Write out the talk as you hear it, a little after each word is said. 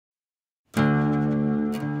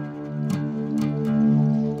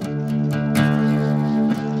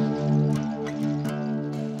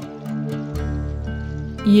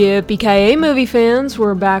Yippee-ki-yay, movie fans!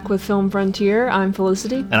 We're back with Film Frontier. I'm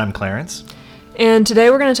Felicity. And I'm Clarence. And today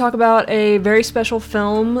we're going to talk about a very special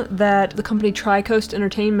film that the company Tri-Coast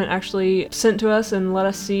Entertainment actually sent to us and let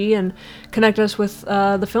us see and connect us with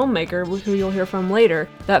the filmmaker, who you'll hear from later.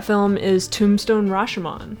 That film is Tombstone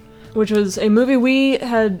Rashomon, which was a movie we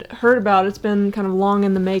had heard about. It's been kind of long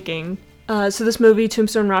in the making. So this movie,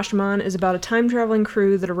 Tombstone Rashomon, is about a time-traveling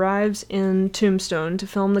crew that arrives in Tombstone to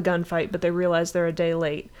film the gunfight, but they realize they're a day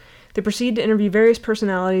late. They proceed to interview various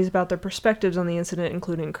personalities about their perspectives on the incident,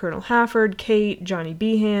 including Colonel Hafford, Kate, Johnny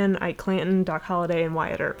Behan, Ike Clanton, Doc Holliday, and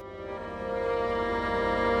Wyatt Earp.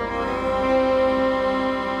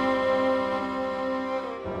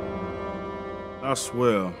 I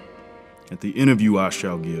swear, at the interview I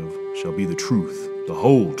shall give shall be the truth, the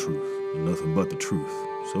whole truth, and nothing but the truth.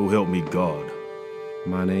 So help me God.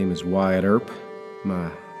 My name is Wyatt Earp. My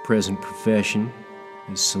present profession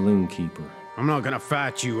is saloon keeper. I'm not gonna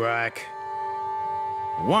fight you, Ike.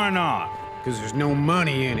 Why not? Because there's no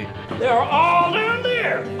money in it. They're all down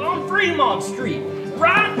there on Fremont Street,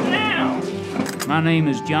 right now. My name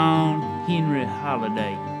is John Henry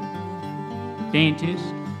Holliday, dentist,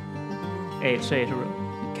 etc.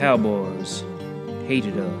 The cowboys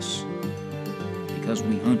hated us because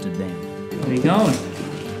we hunted them. Where you going?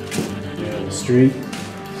 Down the street,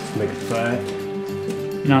 let's make a fight.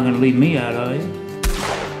 You're not gonna leave me out, are you?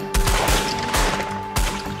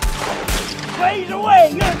 Blaze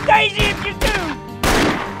away! You're crazy if you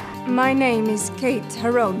do! My name is Kate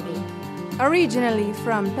Haronmi, originally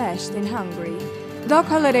from Pest in Hungary. Doc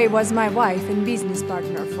Holliday was my wife and business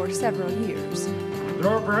partner for several years.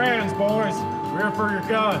 Throw up your hands, boys. We're for your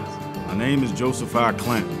guns. My name is Joseph I.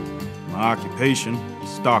 Clanton. My occupation is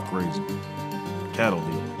stock raising, cattle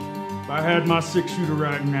dealer. If I had my six-shooter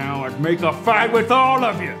right now, I'd make a fight with all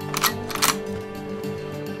of you.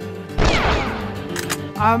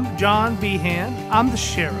 I'm John Behan. I'm the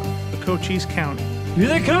sheriff of Cochise County. Here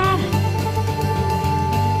they come!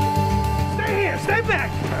 Stay here, stay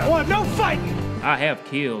back. I want no fighting. I have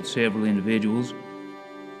killed several individuals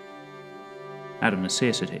out of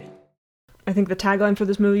necessity. I think the tagline for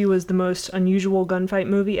this movie was the most unusual gunfight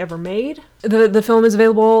movie ever made. The film is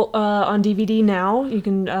available on DVD now. You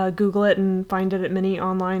can Google it and find it at many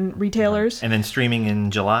online retailers. And then streaming in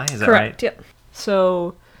July, is that Correct, right? Yep.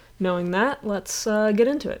 So, knowing that, let's get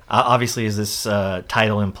into it. Obviously, as this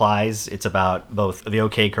title implies, it's about both the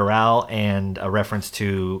OK Corral and a reference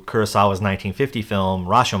to Kurosawa's 1950 film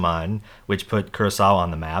Rashomon, which put Kurosawa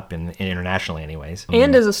on the map, internationally anyways.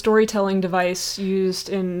 And as a storytelling device used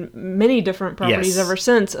in many different properties ever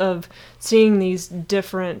since, of seeing these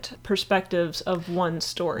different perspectives of one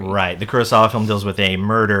story. Right. The Kurosawa film deals with a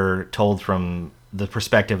murder told from the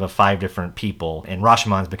perspective of 5 different people, and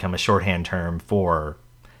Rashomon's become a shorthand term for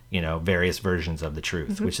various versions of the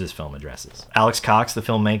truth, which this film addresses. Alex Cox, the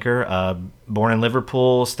filmmaker, born in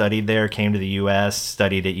Liverpool, studied there, came to the U.S.,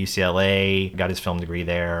 studied at UCLA, got his film degree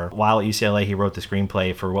there. While at UCLA, he wrote the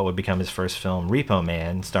screenplay for what would become his first film, Repo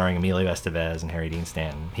Man, starring Emilio Estevez and Harry Dean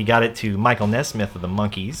Stanton. He got it to Michael Nesmith of the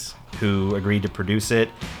Monkees, who agreed to produce it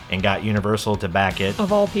and got Universal to back it.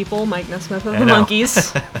 Of all people, Mike Nesmith of the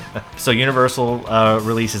Monkees. So Universal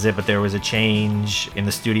releases it, but there was a change in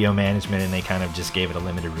the studio management, and they kind of just gave it a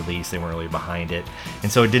limited release. They weren't really behind it.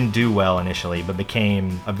 And so it didn't do well initially, but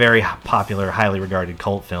became a very popular, highly regarded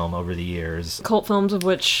cult film over the years. Cult films of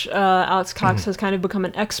which Alex Cox has kind of become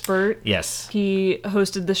an expert. Yes. He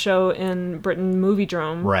hosted the show in Britain,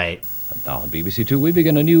 Moviedrome. Right. And now on BBC Two, we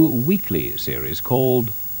begin a new weekly series called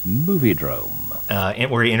Moviedrome.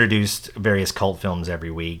 Where he introduced various cult films every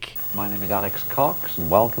week. My name is Alex Cox, and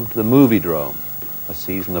welcome to the Moviedrome, a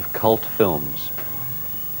season of cult films.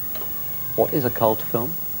 What is a cult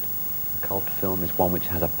film? A cult film is one which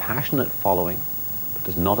has a passionate following, but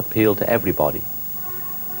does not appeal to everybody.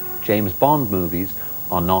 James Bond movies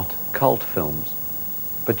are not cult films,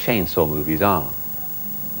 but chainsaw movies are.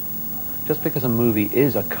 Just because a movie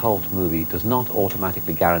is a cult movie does not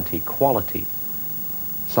automatically guarantee quality.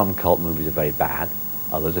 Some cult movies are very bad,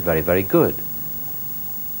 others are very, very good.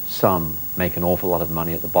 Some make an awful lot of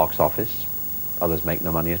money at the box office, others make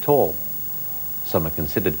no money at all. Some are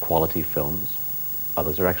considered quality films,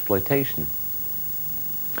 others are exploitation.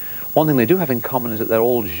 One thing they do have in common is that they're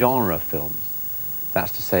all genre films.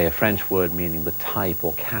 That's to say, a French word meaning the type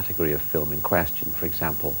or category of film in question, for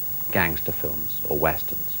example, gangster films or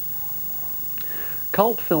westerns.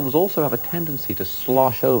 Cult films also have a tendency to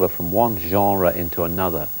slosh over from one genre into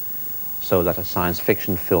another, so that a science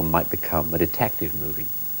fiction film might become a detective movie,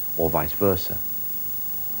 or vice versa.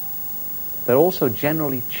 They're also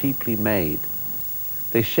generally cheaply made.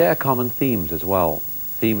 They share common themes as well.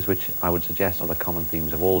 themes which I would suggest are the common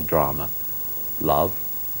themes of all drama: love,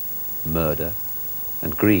 murder,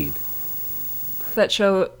 and greed. That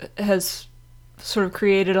show has sort of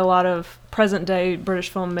created a lot of present-day British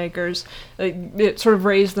filmmakers. It sort of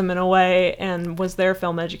raised them in a way and was their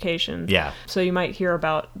film education. Yeah. So you might hear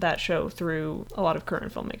about that show through a lot of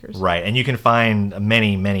current filmmakers. Right, and you can find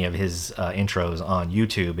many of his intros on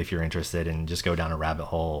YouTube if you're interested, and just go down a rabbit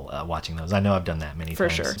hole watching those. I know I've done that many For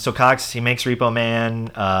times. sure. So Cox, he makes Repo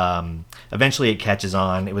Man. Eventually it catches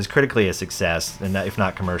on. It was critically a success, and if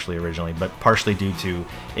not commercially originally, but partially due to,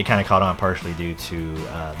 it kind of caught on partially due to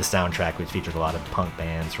the soundtrack, which featured a lot of punk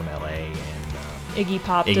bands from LA. And Iggy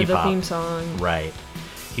Pop did the theme song. Right.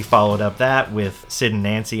 He followed up that with Sid and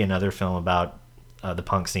Nancy, another film about the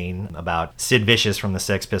punk scene, about Sid Vicious from the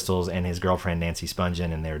Sex Pistols and his girlfriend Nancy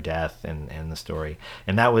Spungen and their death and the story.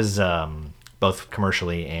 And that was both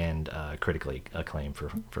commercially and critically acclaimed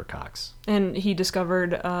for Cox. And he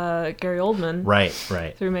discovered Gary Oldman. Right.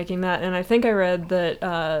 Through making that. And I think I read that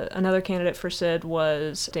another candidate for Sid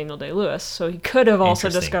was Daniel Day-Lewis. So he could have also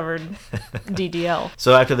discovered DDL.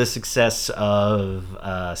 So after the success of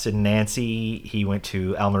Sid and Nancy, he went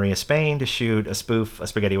to Almeria, Spain to shoot a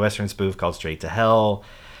spaghetti western spoof called Straight to Hell.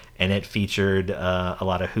 And it featured a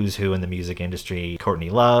lot of who's who in the music industry: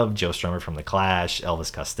 Courtney Love, Joe Strummer from The Clash,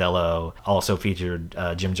 Elvis Costello. Also featured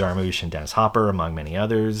Jim Jarmusch and Dennis Hopper, among many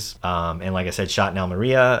others. And like I said, shot in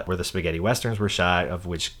Almeria, where the spaghetti westerns were shot, of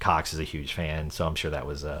which Cox is a huge fan. So I'm sure that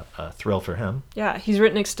was a thrill for him. Yeah, he's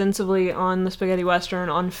written extensively on the spaghetti western,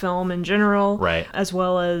 on film in general, right, as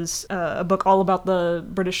well as a book all about the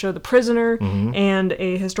British show The Prisoner, and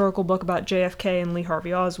a historical book about JFK and Lee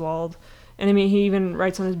Harvey Oswald. And I mean, he even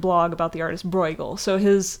writes on his blog about the artist Bruegel. So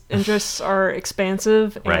his interests are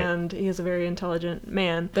expansive, and he is a very intelligent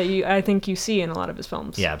man that I think you see in a lot of his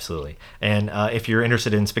films. Yeah, absolutely. And if you're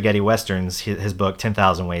interested in spaghetti westerns, his book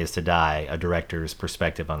 10,000 Ways to Die: A Director's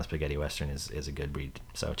Perspective on the Spaghetti Western is a good read.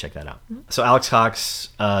 So check that out. So Alex Cox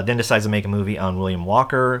then decides to make a movie on William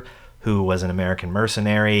Walker, who was an American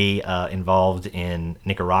mercenary involved in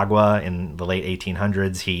Nicaragua in the late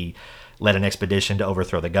 1800s. He led an expedition to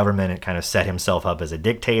overthrow the government and kind of set himself up as a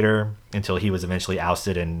dictator until he was eventually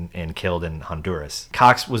ousted and killed in Honduras.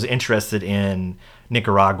 Cox was interested in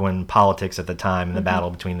Nicaraguan politics at the time, in the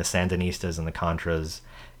battle between the Sandinistas and the Contras,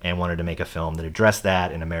 and wanted to make a film that addressed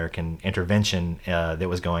that, an American intervention that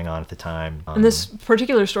was going on at the time. And this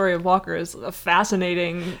particular story of Walker is a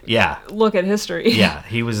fascinating look at history. Yeah,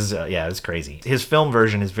 he was, it was crazy. His film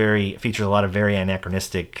version features a lot of very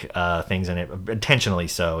anachronistic things in it, intentionally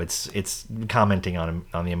so. It's commenting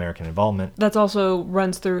on the American involvement. That's also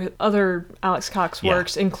runs through other Alex Cox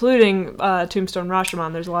works, including Tombstone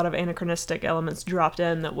Rashomon. There's a lot of anachronistic elements dropped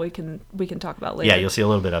in that we can talk about later. Yeah, you'll see a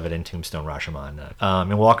little bit of it in Tombstone Rashomon.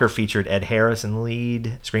 And Walker featured Ed Harris in the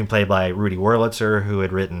lead, screenplay by Rudy Wurlitzer, who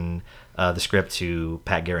had written the script to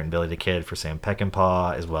Pat Garrett and Billy the Kid for Sam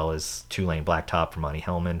Peckinpah, as well as Two-Lane Blacktop for Monty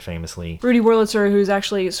Hellman, famously. Rudy Wurlitzer, who's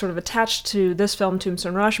actually sort of attached to this film,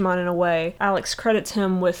 Tombstone Rashomon, in a way. Alex credits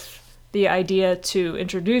him with the idea to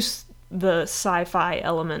introduce the sci-fi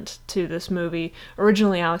element to this movie.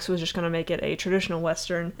 Originally, Alex was just going to make it a traditional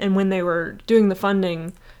Western, and when they were doing the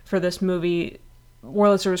funding for this movie,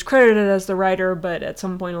 Wurlitzer was credited as the writer, but at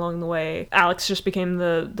some point along the way, Alex just became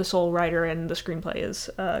the sole writer, and the screenplay is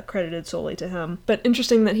credited solely to him. But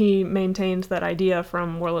interesting that he maintained that idea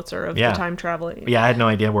from Wurlitzer of the time traveling. Yeah, I had no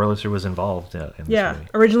idea Wurlitzer was involved in this movie.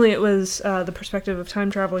 Originally it was the perspective of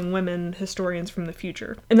time-traveling women historians from the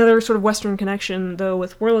future. Another sort of Western connection, though,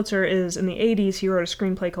 with Wurlitzer is in the 80s he wrote a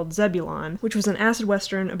screenplay called Zebulon, which was an acid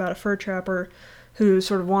Western about a fur trapper who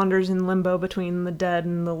sort of wanders in limbo between the dead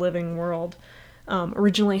and the living world.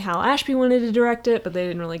 Originally Hal Ashby wanted to direct it, but they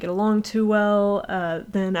didn't really get along too well.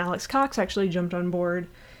 Then Alex Cox actually jumped on board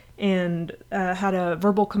and had a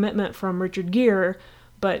verbal commitment from Richard Gere,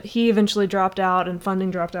 but he eventually dropped out and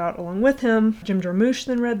funding dropped out along with him. Jim Jarmusch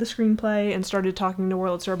then read the screenplay and started talking to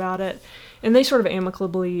Wurlitzer about it, and they sort of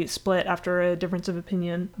amicably split after a difference of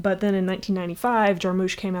opinion. But then in 1995,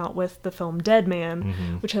 Jarmusch came out with the film Dead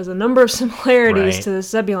Man, which has a number of similarities to the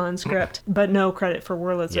Zebulon script, but no credit for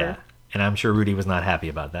Wurlitzer. Yeah. And I'm sure Rudy was not happy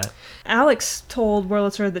about that. Alex told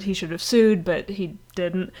Wurlitzer that he should have sued, but he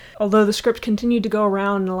didn't. Although the script continued to go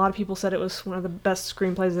around and a lot of people said it was one of the best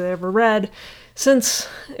screenplays they ever read, since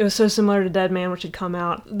it was so similar to Dead Man, which had come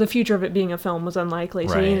out, the future of it being a film was unlikely,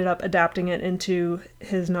 so Right. he ended up adapting it into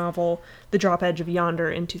his novel, The Drop Edge of Yonder,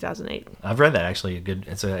 in 2008. I've read that, actually.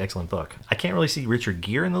 It's an excellent book. I can't really see Richard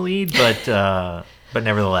Gere in the lead, but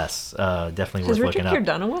nevertheless, definitely Has worth Richard looking Gere up.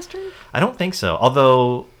 done a Western? I don't think so.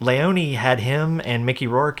 Although Leone had him and Mickey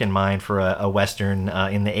Rourke in mind for a Western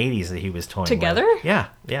in the 80s that he was toying Together? with.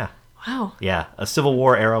 Yeah. Wow. Yeah, a Civil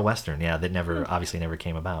War era Western, that obviously never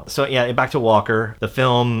came about. So yeah, back to Walker. The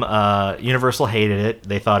film, Universal hated it.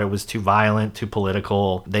 They thought it was too violent, too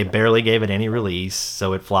political. They barely gave it any release,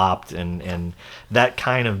 so it flopped, and that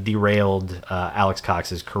kind of derailed Alex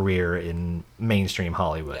Cox's career in mainstream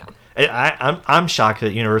Hollywood. Yeah. I'm shocked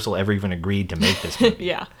that Universal ever even agreed to make this movie.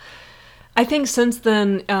 Yeah. I think since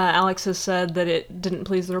then, Alex has said that it didn't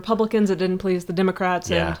please the Republicans, it didn't please the Democrats,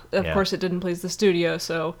 and of course it didn't please the studio,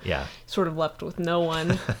 so sort of left with no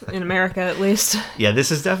one, in America at least. Yeah,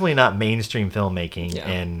 this is definitely not mainstream filmmaking,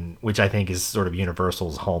 and which I think is sort of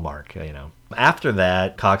Universal's hallmark, After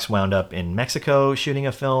that, Cox wound up in Mexico shooting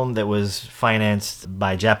a film that was financed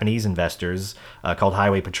by Japanese investors called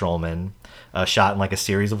Highway Patrolman. Shot in like a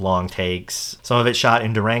series of long takes. Some of it shot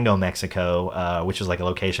in Durango, Mexico, which was like a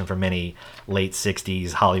location for many late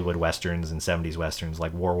 60s Hollywood westerns and 70s westerns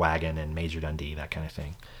like War Wagon and Major Dundee, that kind of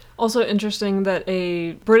thing. Also interesting that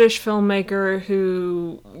a British filmmaker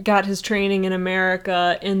who got his training in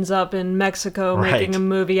America ends up in Mexico making a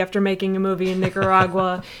movie after making a movie in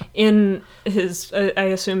Nicaragua in his, I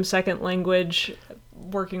assume, second language,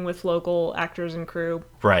 working with local actors and crew.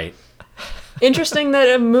 Right. Interesting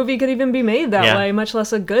that a movie could even be made that way, much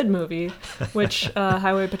less a good movie, which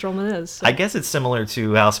Highway Patrolman is. So. I guess it's similar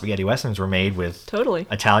to how spaghetti westerns were made with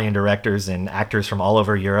Italian directors and actors from all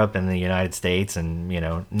over Europe and the United States, and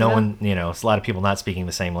no one, it's a lot of people not speaking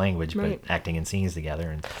the same language but acting in scenes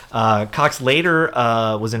together. And Cox later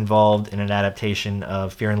was involved in an adaptation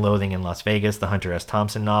of Fear and Loathing in Las Vegas, the Hunter S.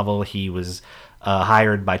 Thompson novel. He was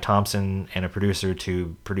hired by Thompson and a producer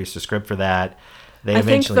to produce the script for that. I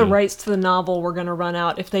think the rights to the novel were going to run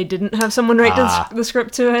out if they didn't have someone write the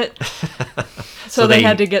script to it. so they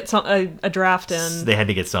had to get a draft in. They had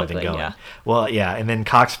to get something quickly, going. Yeah. Well, yeah, and then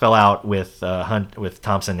Cox fell out with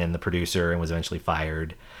Thompson and the producer and was eventually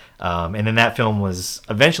fired. And then that film was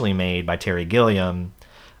eventually made by Terry Gilliam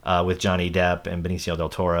with Johnny Depp and Benicio del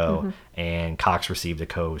Toro, and Cox received a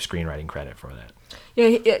co-screenwriting credit for that.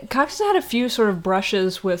 Yeah, Cox had a few sort of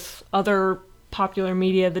brushes with other popular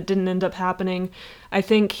media that didn't end up happening. I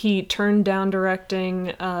think he turned down directing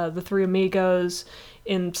The Three Amigos,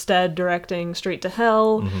 instead directing Straight to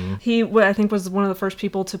Hell. He, I think, was one of the first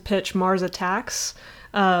people to pitch Mars Attacks,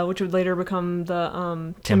 which would later become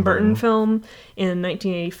the Tim Burton film in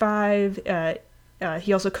 1985.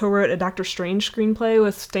 He also co-wrote a Doctor Strange screenplay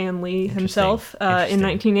with Stan Lee himself in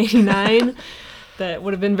 1989. That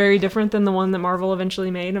would have been very different than the one that Marvel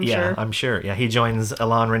eventually made, I'm sure. Yeah, I'm sure. Yeah, he joins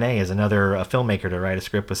Alain Resnais as another filmmaker to write a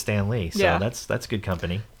script with Stan Lee. So that's good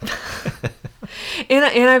company. And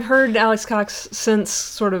I've heard Alex Cox since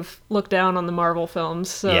sort of look down on the Marvel films.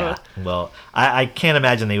 So. Yeah, well, I can't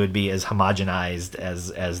imagine they would be as homogenized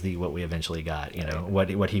as what we eventually got.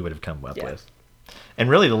 What he would have come up with. And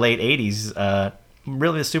really, the late '80s.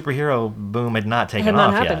 Really, the superhero boom had not taken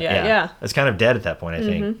off yet. Yeah. It's kind of dead at that point, I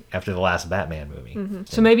think, after the last Batman movie.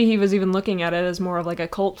 So maybe he was even looking at it as more of like a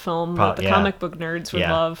cult film that the comic book nerds would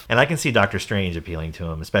love. And I can see Doctor Strange appealing to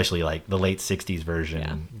him, especially like the late 60s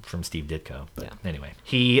version from Steve Ditko. But anyway,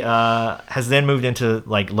 he has then moved into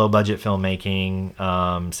like low budget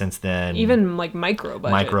filmmaking since then. Even like micro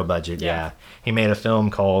budget. Yeah. He made a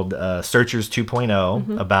film called Searchers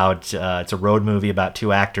 2.0 about, it's a road movie about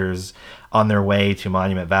two actors on their way to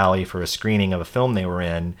Monument Valley for a screening of a film they were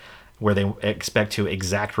in, where they expect to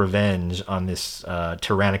exact revenge on this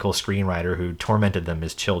tyrannical screenwriter who tormented them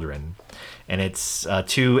as children. And it's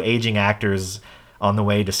two aging actors on the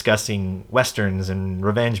way discussing westerns and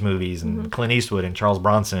revenge movies and Clint Eastwood and Charles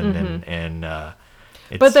Bronson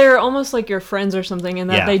but they're almost like your friends or something in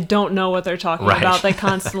that they don't know what they're talking about. They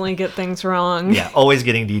constantly get things wrong. Yeah, always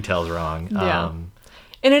getting details wrong. Yeah.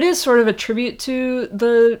 And it is sort of a tribute to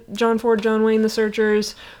the John Ford, John Wayne, The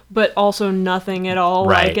Searchers, but also nothing at all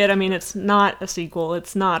like it. I mean, it's not a sequel.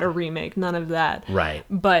 It's not a remake. None of that. Right.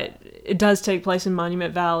 But it does take place in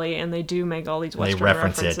Monument Valley, and they do make all these Western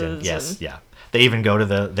references. It. And they even go to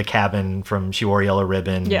the cabin from She Wore Yellow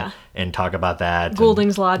Ribbon and talk about that.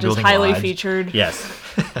 Goulding's Lodge is highly featured. Yes.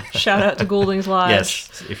 Shout out to Goulding's Lodge.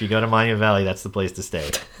 Yes. If you go to Monument Valley, that's the place to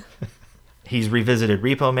stay. He's revisited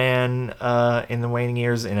Repo Man in the waning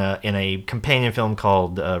years in a companion film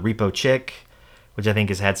called Repo Chick, which I think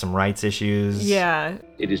has had some rights issues. Yeah.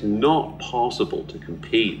 It is not possible to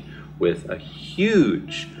compete with a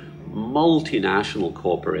huge multinational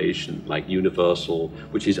corporation like Universal,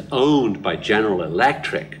 which is owned by General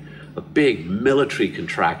Electric, a big military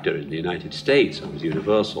contractor in the United States, owns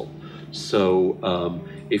Universal. So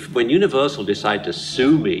when Universal decide to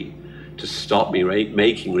sue me to stop me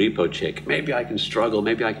making Repo Chick, maybe I can struggle,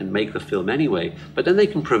 maybe I can make the film anyway, but then they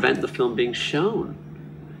can prevent the film being shown.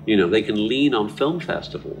 You know, they can lean on film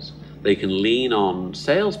festivals, they can lean on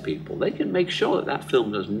salespeople, they can make sure that that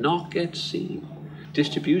film does not get seen.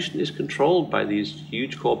 Distribution is controlled by these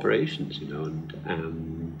huge corporations, you know,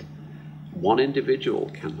 and one individual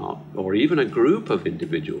cannot, or even a group of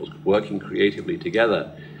individuals working creatively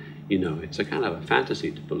together, you know, it's a kind of a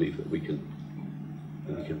fantasy to believe that we can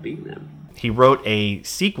beat them. He wrote a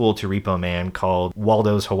sequel to Repo Man called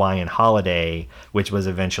Waldo's Hawaiian Holiday, which was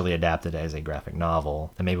eventually adapted as a graphic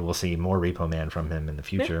novel. And maybe we'll see more Repo Man from him in the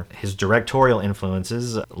future. Yeah. His directorial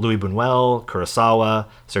influences, Louis Buñuel, Kurosawa,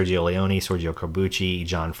 Sergio Leone, Sergio Corbucci,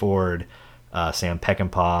 John Ford, Sam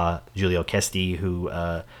Peckinpah, Giulio Chesti, who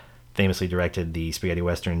famously directed the spaghetti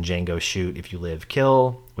western Django Shoot, If You Live,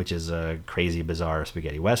 Kill, which is a crazy, bizarre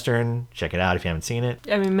spaghetti western. Check it out if you haven't seen it.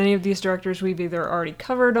 I mean, many of these directors we've either already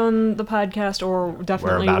covered on the podcast or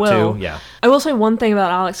definitely We're about will. to, yeah. I will say one thing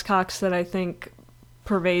about Alex Cox that I think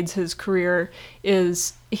pervades his career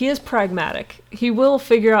is he is pragmatic. He will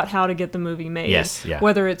figure out how to get the movie made. Yes, yeah.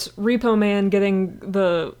 Whether it's Repo Man getting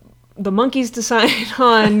the monkeys to sign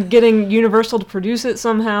on, getting Universal to produce it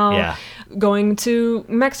somehow, yeah. Going to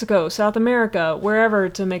Mexico, South America, wherever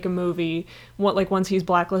to make a movie, once he's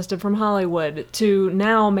blacklisted from Hollywood, to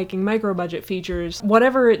now making micro-budget features.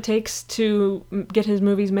 Whatever it takes to get his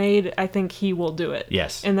movies made, I think he will do it.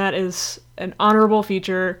 Yes. And that is an honorable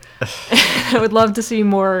feature. I would love to see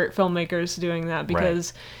more filmmakers doing that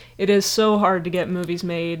because it is so hard to get movies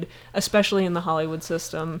made, especially in the Hollywood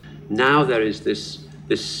system. Now there is this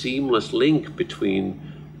seamless link between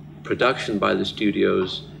production by the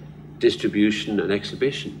studios, distribution and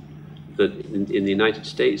exhibition. That in the United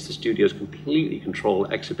States, the studios completely control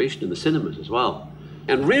exhibition in the cinemas as well.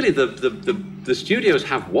 And really, the studios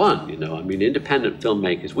have won. You know, I mean, independent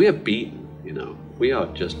filmmakers, we are beaten. You know, we are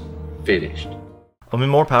just finished. I mean,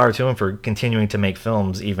 more power to him for continuing to make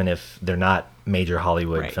films, even if they're not major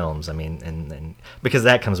Hollywood films. I mean, and because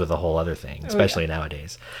that comes with a whole other thing, especially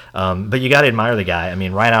nowadays. But you got to admire the guy. I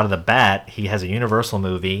mean, right out of the bat, he has a Universal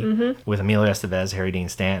movie with Emilio Estevez, Harry Dean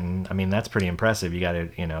Stanton. I mean, that's pretty impressive. You got to,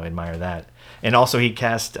 admire that. And also, he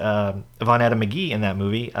cast Yvonne Adam McGee in that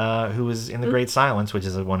movie, who was in The Great Silence, which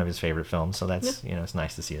is one of his favorite films. So that's, it's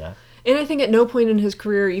nice to see that. And I think at no point in his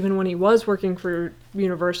career, even when he was working for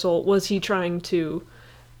Universal, was he trying to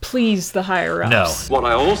please the higher-ups. No. What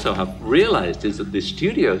I also have realized is that the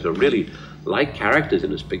studios are really like characters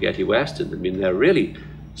in a spaghetti western. I mean, they're really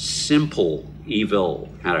simple, evil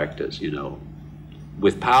characters,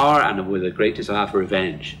 with power and with a great desire for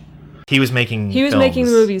revenge. He was making the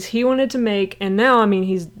movies he wanted to make, and now, I mean,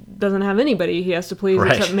 he doesn't have anybody he has to please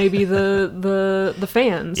except maybe the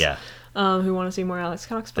fans. Yeah. Who want to see more Alex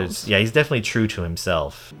Cox films. He's definitely true to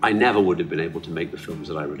himself. I never would have been able to make the films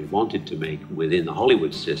that I really wanted to make within the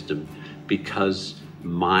Hollywood system because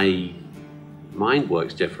my mind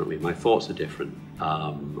works differently, my thoughts are different.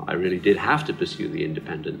 I really did have to pursue the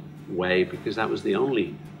independent way because that was the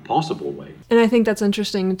only possible way. And I think that's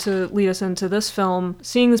interesting to lead us into this film,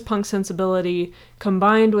 seeing this punk sensibility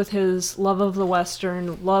combined with his love of the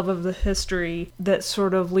Western, love of the history, that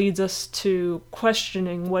sort of leads us to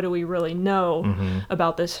questioning what do we really know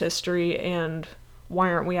about this history and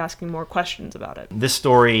why aren't we asking more questions about it? This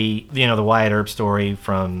story, the Wyatt Earp story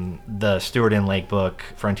from the Stewart N. Lake book,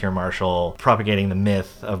 Frontier Marshal, propagating the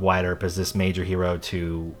myth of Wyatt Earp as this major hero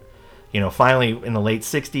to finally in the late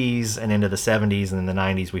 60s and into the 70s and in the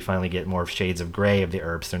 90s, we finally get more shades of gray of the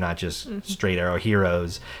Earps. They're not just straight arrow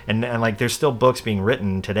heroes. And there's still books being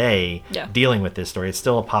written today dealing with this story. It's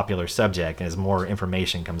still a popular subject, and as more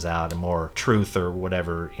information comes out and more truth or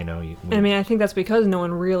whatever, I think that's because no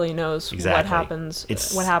one really knows what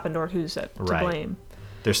happened or who's to blame.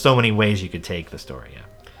 There's so many ways you could take the story,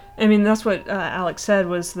 I mean, that's what Alex said,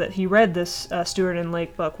 was that he read this Stewart N.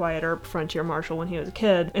 Lake book, Wyatt Earp, Frontier Marshal, when he was a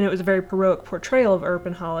kid, and it was a very heroic portrayal of Earp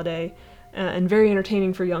and Holiday, and very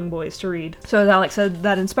entertaining for young boys to read. So as Alex said,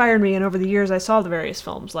 that inspired me, and over the years I saw the various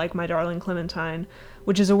films, like My Darling Clementine,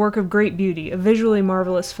 which is a work of great beauty, a visually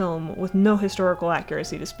marvelous film with no historical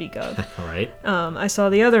accuracy to speak of. Right. I saw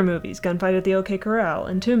the other movies, Gunfight at the OK Corral,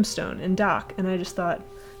 and Tombstone, and Doc, and I just thought,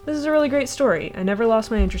 This is a really great story. I never lost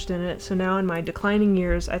my interest in it, so now in my declining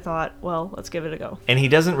years, I thought, well, let's give it a go. And he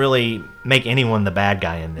doesn't really make anyone the bad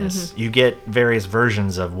guy in this. You get various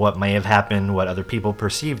versions of what may have happened, what other people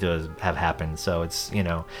perceive to have happened. So it's,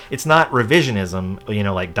 it's not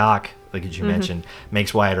revisionism, like Doc, like you mentioned,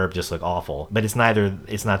 makes Wyatt Earp just look awful. But it's not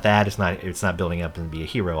that, it's not building up and be a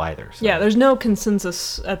hero either. So. Yeah, there's no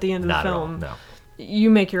consensus at the end of the film. Not at all, no. You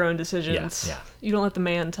make your own decisions. Yeah. You don't let the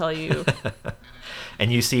man tell you.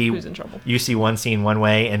 And you see who's in trouble. You see one scene one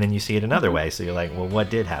way, and then you see it another way. So you're like, well, what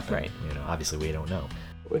did happen? Right. Obviously we don't know.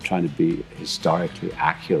 We're trying to be historically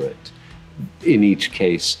accurate in each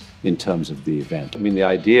case in terms of the event. I mean, the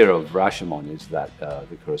idea of Rashomon is that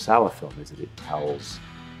the Kurosawa film is that it tells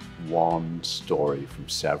one story from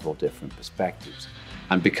several different perspectives.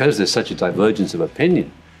 And because there's such a divergence of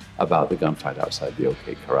opinion about the gunfight outside the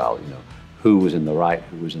OK Corral, who was in the right,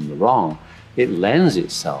 who was in the wrong, it lends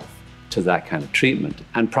itself to that kind of treatment.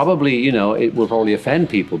 And probably, it will probably offend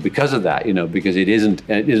people because of that, because it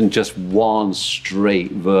isn't just one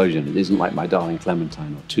straight version. It isn't like My Darling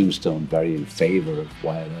Clementine or Tombstone, very in favor of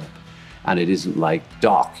Wyatt Earp. And it isn't like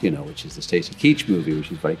Doc, which is the Stacy Keach movie,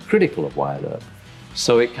 which is very critical of Wyatt Earp.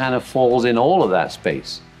 So it kind of falls in all of that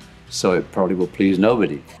space. So it probably will please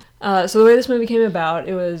nobody. So the way this movie came about,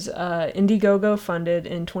 it was Indiegogo funded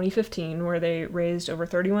in 2015, where they raised over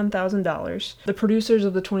 $31,000. The producers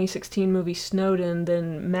of the 2016 movie Snowden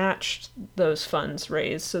then matched those funds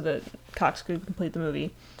raised so that Cox could complete the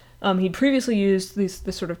movie. He'd previously used this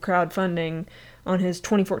sort of crowdfunding on his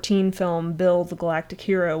 2014 film Bill the Galactic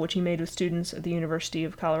Hero, which he made with students at the University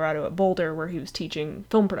of Colorado at Boulder, where he was teaching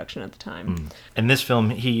film production at the time. In this film,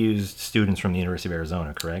 he used students from the University of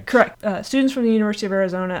Arizona, correct? Correct. Students from the University of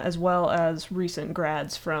Arizona, as well as recent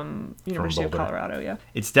grads from University of Colorado, yeah.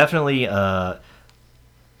 It's definitely a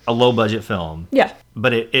low-budget film. Yeah.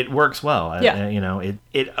 But it works well. Yeah.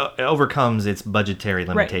 It overcomes its budgetary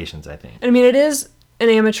limitations, right. I think. I mean, it is an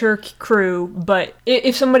amateur crew, but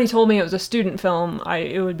if somebody told me it was a student film,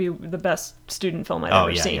 it would be the best student film I'd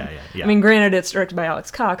ever seen. Yeah. I mean, granted, it's directed by Alex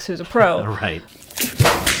Cox, who's a pro. Right.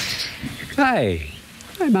 Hi,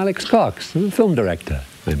 I'm Alex Cox. I'm a film director.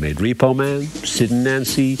 I made Repo Man, Sid and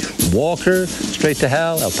Nancy, Walker, Straight to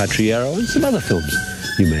Hell, El Patriero, and some other films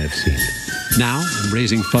you may have seen. Now I'm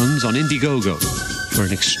raising funds on Indiegogo for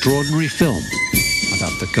an extraordinary film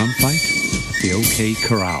about the gunfight at the OK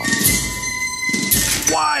Corral.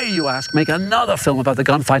 Why, you ask, make another film about the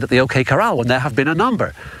gunfight at the OK Corral when there have been a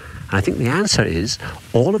number? And I think the answer is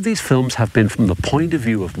all of these films have been from the point of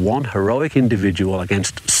view of one heroic individual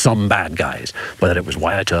against some bad guys, whether it was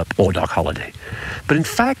Wyatt Earp or Doc Holliday. But in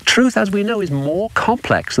fact, truth, as we know, is more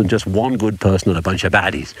complex than just one good person and a bunch of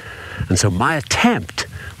baddies. And so my attempt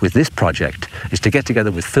with this project is to get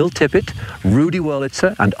together with Phil Tippett, Rudy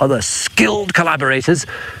Wurlitzer, and other skilled collaborators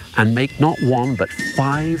and make not one but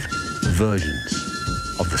 5 versions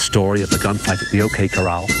of the story of the gunfight at the OK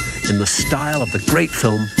Corral in the style of the great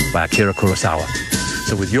film by Akira Kurosawa.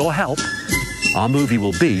 So with your help, our movie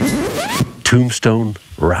will be Tombstone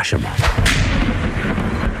Rashomon.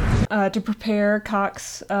 To prepare,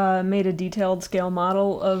 Cox made a detailed scale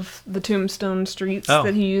model of the Tombstone streets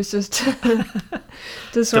that he uses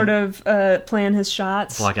to sort of plan his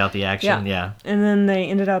shots. Block out the action, yeah. And then they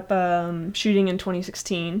ended up shooting in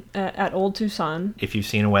 2016 at Old Tucson. If you've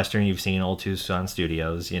seen a Western, you've seen Old Tucson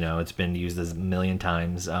Studios. It's been used a million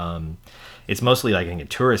times. It's mostly like a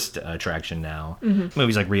tourist attraction now.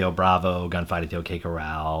 Movies like Rio Bravo, Gunfight at the OK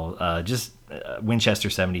Corral, Winchester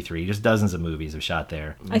 73, just dozens of movies have shot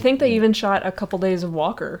there. I think they even shot a couple days of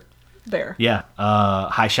Walker there. Yeah,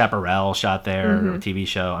 High Chaparral shot there, a TV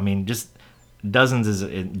show. I mean, just dozens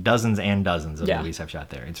and dozens of movies have shot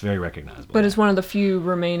there. It's very recognizable. But it's one of the few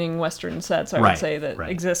remaining Western sets, I would say, that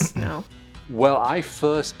exists now. Well, I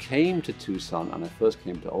first came to Tucson, and I first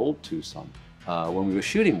came to Old Tucson when we were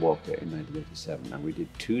shooting Walker in 1987, and we did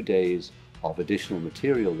 2 days of additional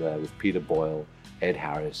material there with Peter Boyle, Ed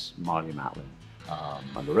Harris, Marty Matlin,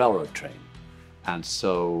 and the Railroad Train. And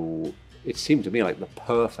so it seemed to me like the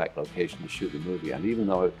perfect location to shoot the movie. And even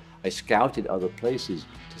though I scouted other places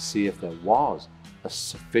to see if there was a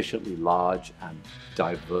sufficiently large and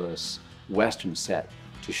diverse Western set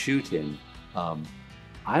to shoot in,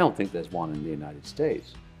 I don't think there's one in the United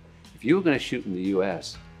States. If you were going to shoot in the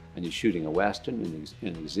US and you're shooting a Western in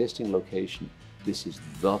an existing location, this is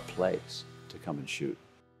the place to come and shoot.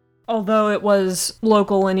 Although it was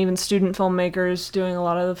local and even student filmmakers doing a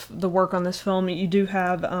lot of the work on this film, you do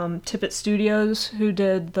have Tippett Studios who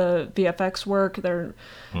did the VFX work. There's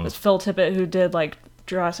Phil Tippett who did like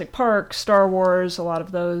Jurassic Park, Star Wars, a lot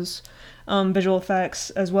of those. visual effects,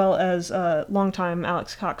 as well as longtime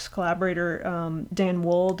Alex Cox collaborator Dan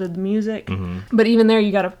Wool did the music. But even there,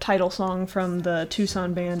 you got a title song from the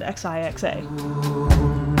Tucson band XIXA.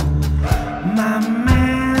 My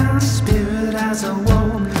man's spirit as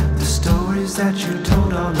awoke. The stories that you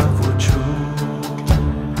told all of were true.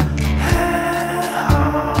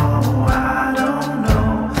 Oh, I don't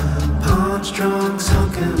know. Punch drunk,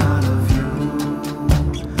 sunken out of you.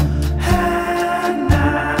 And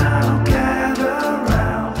now gather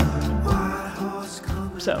round. White horse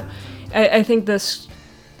coming. So, I think this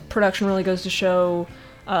production really goes to show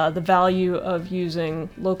the value of using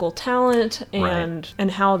local talent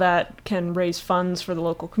and how that can raise funds for the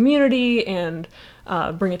local community and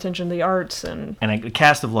bring attention to the arts and a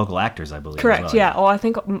cast of local actors, I believe. Correct. As well. Yeah. Well, I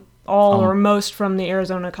think all or most from the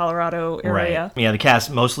Arizona, Colorado area. Right. Yeah, the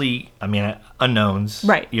cast mostly, I mean, unknowns.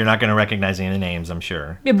 Right. You're not going to recognize any of the names, I'm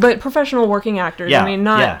sure. Yeah, but professional working actors. Yeah. I mean,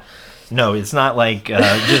 not. Yeah. No, it's not like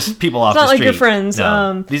just people off the street. It's not like your friends.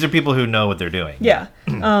 No. These are people who know what they're doing. Yeah.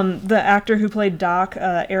 The actor who played Doc,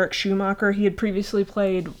 Eric Schumacher, he had previously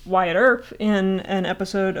played Wyatt Earp in an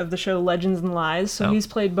episode of the show Legends and Lies, so he's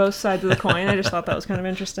played both sides of the coin. I just thought that was kind of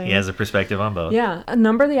interesting. He has a perspective on both. Yeah. A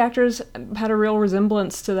number of the actors had a real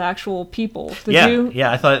resemblance to the actual people. Did you?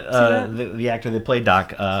 Yeah, I thought the actor that played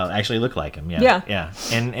Doc actually looked like him. Yeah. Yeah.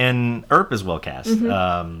 And Earp is well cast.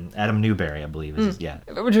 Adam Newberry, I believe.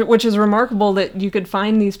 Which is remarkable that you could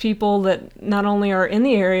find these people that not only are in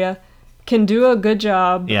the area, can do a good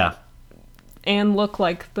job. Yeah. And look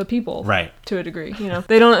like the people. Right. To a degree. You know,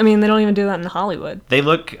 they don't even do that in Hollywood. They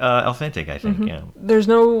look authentic, I think. Yeah. There's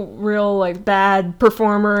no real like bad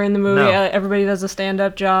performer in the movie. No. Everybody does a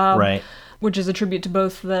stand-up job. Right. Which is a tribute to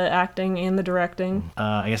both the acting and the directing.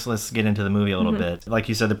 I guess let's get into the movie a little bit. Like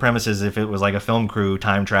you said, the premise is if it was like a film crew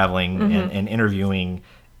time traveling and interviewing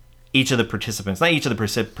each of the participants, not each of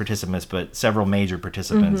the participants, but several major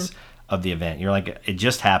participants of the event. You're like, it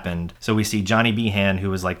just happened. So we see Johnny Behan, who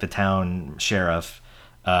was like the town sheriff,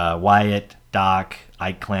 Wyatt, Doc,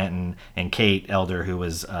 Ike Clanton, and Kate Elder, who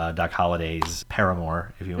was Doc Holliday's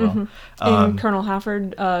paramour, if you will. And Colonel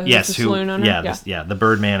Hafford, who's the saloon owner. The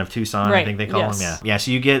Birdman of Tucson, right. I think they call him. Yeah,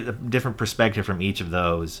 so you get a different perspective from each of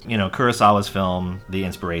those. You know, Kurosawa's film, the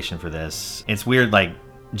inspiration for this. It's weird, like,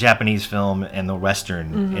 Japanese film and the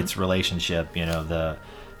Western, its relationship, you know,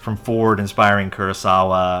 from Ford inspiring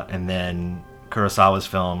Kurosawa, and then Kurosawa's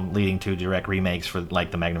film leading to direct remakes for like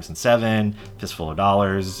The Magnificent Seven, Fistful of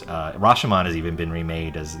Dollars. Rashomon has even been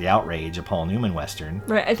remade as The Outrage, a Paul Newman Western.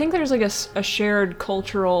 Right, I think there's like a shared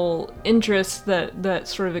cultural interest that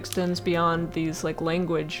sort of extends beyond these like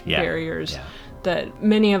language barriers. Yeah. That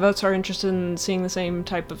many of us are interested in seeing the same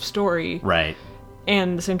type of story. Right.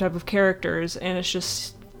 And the same type of characters, and it's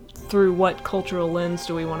just through what cultural lens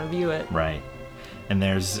do we want to view it. Right. And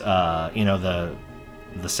there's, you know,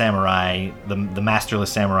 the samurai, the masterless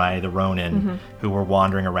samurai, the Ronin, who were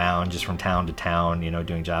wandering around just from town to town, you know,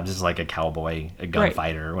 doing jobs. This is like a cowboy, a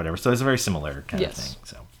gunfighter, or whatever. So it's a very similar kind of thing.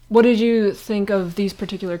 So, what did you think of these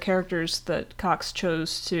particular characters that Cox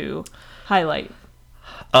chose to highlight?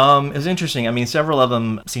 It was interesting. I mean, several of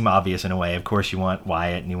them seem obvious in a way. Of course, you want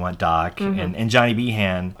Wyatt and you want Doc and Johnny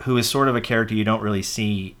Behan, who is sort of a character you don't really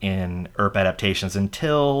see in Earp adaptations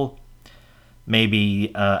until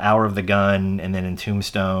maybe Hour of the Gun, and then in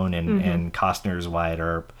Tombstone and Costner's Wyatt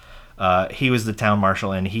Earp. He was the town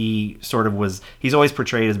marshal, and he sort of was. He's always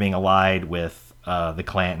portrayed as being allied with the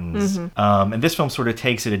Clantons, and this film sort of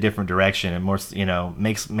takes it a different direction and more, you know,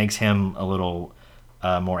 makes him a little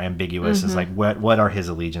more ambiguous. It's like what are his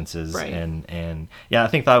allegiances, and yeah, I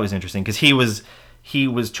think that was interesting because he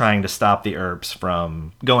was trying to stop the Earps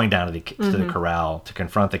from going down to the corral to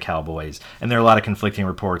confront the cowboys, and there are a lot of conflicting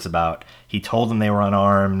reports about he told them they were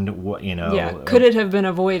unarmed. You know, could it have been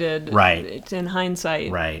avoided? Right, in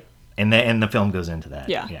hindsight, right, and the film goes into that.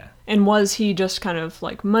 Yeah. And was he just kind of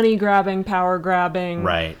like money grabbing, power grabbing?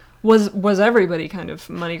 Right. Was everybody kind of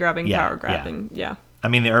money grabbing, power grabbing? Yeah. I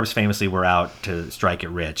mean, the Earps famously were out to strike it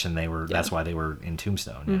rich, and that's why they were in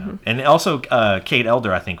Tombstone. You know? And also, Kate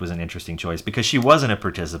Elder, I think, was an interesting choice because she wasn't a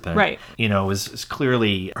participant. Right. You know, it was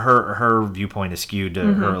clearly her viewpoint is skewed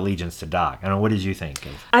to her allegiance to Doc. I don't know, what did you think?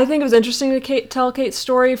 I think it was interesting to tell Kate's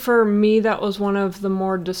story. For me, that was one of the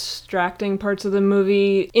more distracting parts of the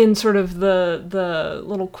movie in sort of the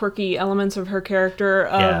little quirky elements of her character.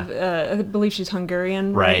 I believe she's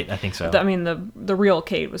Hungarian. Right, I think so. I mean, the real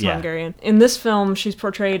Kate was Hungarian. In this film, she's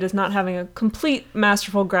portrayed as not having a complete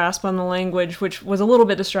masterful grasp on the language, which was a little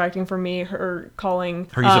bit distracting for me. Her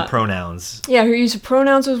use of pronouns. Yeah, her use of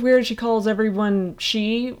pronouns was weird. She calls everyone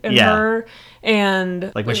she and her, and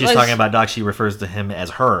like when she's talking about Doc, she refers to him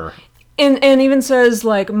as her. And even says,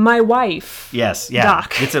 like, my wife. Yes, yeah.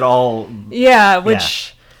 Doc. Gets it all. Yeah,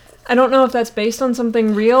 which I don't know if that's based on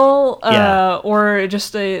something real or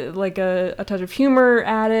just a touch of humor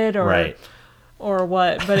added or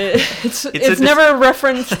what. But it's never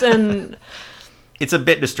referenced, and it's a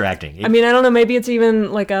bit distracting. I mean, I don't know. Maybe it's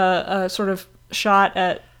even like a sort of shot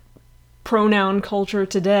at pronoun culture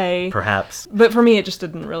today, perhaps, but for me it just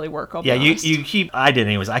didn't really work. I did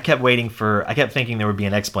anyways. I kept thinking there would be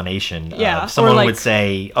an explanation. Yeah, someone would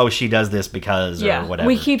say, oh, she does this because or whatever.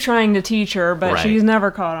 We keep trying to teach her, but she's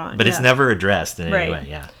never caught on, but it's never addressed in any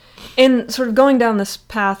way. And sort of going down this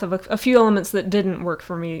path of a few elements that didn't work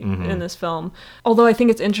for me in this film. Although I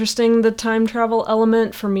think it's interesting, the time travel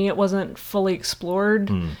element, for me, it wasn't fully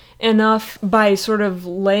explored enough. By sort of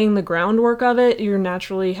laying the groundwork of it, you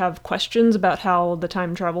naturally have questions about how the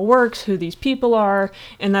time travel works, who these people are,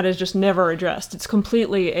 and that is just never addressed. It's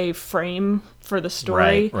completely a frame for the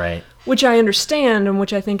story, right. Which I understand, and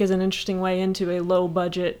which I think is an interesting way into a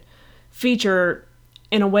low-budget feature,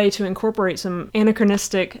 in a way to incorporate some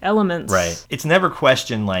anachronistic elements. Right. It's never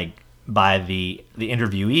questioned, like, by the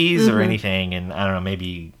interviewees or anything, and I don't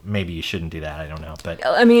know, maybe you shouldn't do that, I don't know. But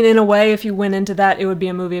I mean, in a way, if you went into that, it would be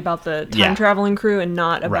a movie about the time-traveling crew and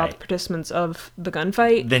not about the participants of the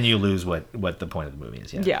gunfight. Then you lose what the point of the movie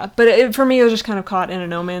is, Yeah, but for me, it was just kind of caught in a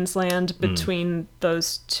no man's land between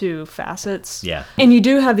those two facets. Yeah. And you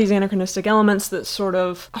do have these anachronistic elements that sort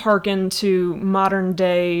of harken to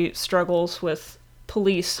modern-day struggles with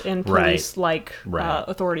police and police-like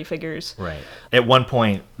authority figures. Right. At one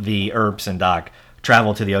point, the Earps and Doc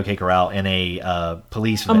travel to the OK Corral in a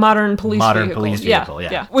modern police vehicle.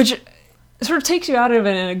 Yeah. Which sort of takes you out of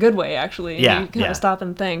it in a good way, actually. Yeah. You kind of stop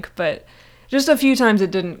and think, but just a few times it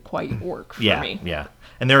didn't quite work for me. Yeah.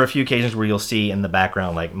 And there are a few occasions where you'll see in the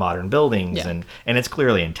background, like, modern buildings, and it's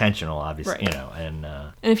clearly intentional, obviously, And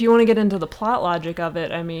if you want to get into the plot logic of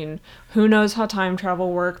it, I mean, who knows how time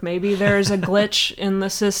travel works? Maybe there's a glitch in the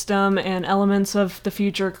system, and elements of the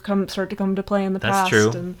future start to come to play in the past.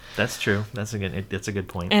 That's true. That's a good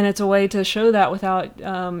point. And it's a way to show that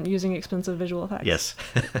without using expensive visual effects. Yes.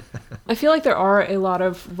 I feel like there are a lot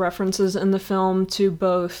of references in the film to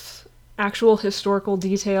both actual historical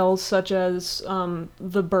details, such as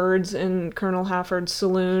the birds in Colonel Hafford's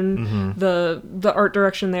saloon. The art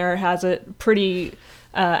direction there has it pretty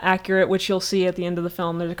accurate, which you'll see at the end of the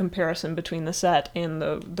film. There's a comparison between the set and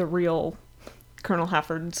the real Colonel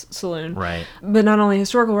Hafford's saloon. Right. But not only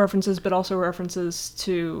historical references, but also references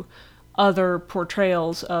to other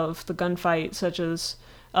portrayals of the gunfight, such as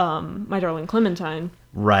My Darling Clementine.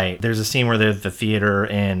 Right. There's a scene where they're at the theater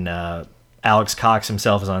and Alex Cox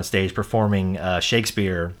himself is on stage performing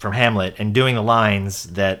Shakespeare from Hamlet and doing the lines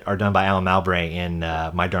that are done by Alan Mowbray in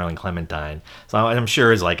My Darling Clementine. So I'm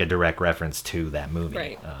sure is like a direct reference to that movie.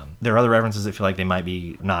 Right. There are other references that feel like they might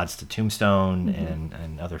be nods to Tombstone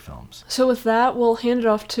and other films. So with that, we'll hand it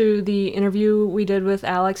off to the interview we did with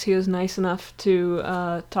Alex. He was nice enough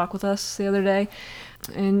to talk with us the other day.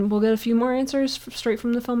 And we'll get a few more answers straight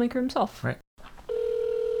from the filmmaker himself. Right.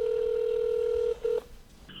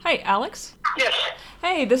 Hi, Alex? Yes.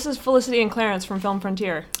 Hey, this is Felicity and Clarence from Film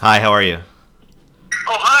Frontier. Hi, how are you?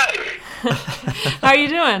 Oh, hi. How are you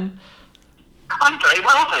doing? I'm very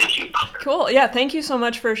well, thank you. Cool. Yeah, thank you so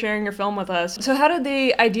much for sharing your film with us. So how did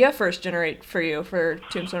the idea first generate for you for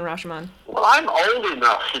Tombstone Rashomon? Well, I'm old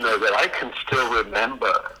enough, that I can still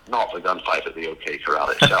remember, not the gunfight at the OK Corral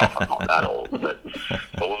itself, I'm not that old, but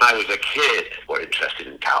when I was a kid, we're interested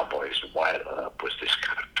in cowboys, and Wyatt Earp was this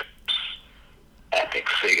kind of epic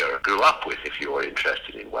figure I grew up with, if you were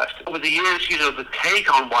interested in Western. Over the years, the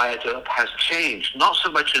take on Wyatt Earp has changed, not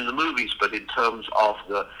so much in the movies, but in terms of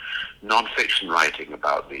the non-fiction writing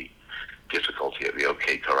about the difficulty of the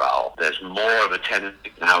OK Corral. There's more of a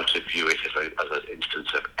tendency now to view it as an instance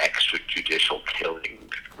of extrajudicial killing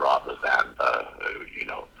rather than,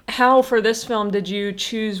 How, for this film, did you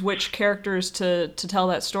choose which characters to tell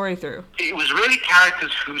that story through? It was really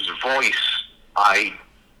characters whose voice I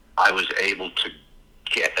was able to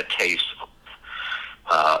get a taste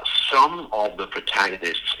of. Some of the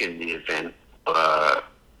protagonists in the event were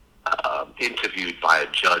interviewed by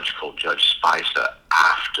a judge called Judge Spicer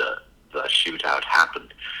after the shootout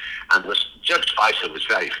happened. And Judge Spicer was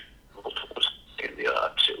very faithful towards in the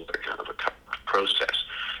arts. It was a kind of a process.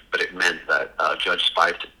 But it meant that Judge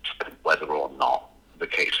Spicer decided whether or not the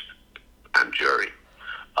case and jury.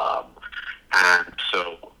 And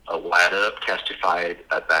so Wyatt Earp testified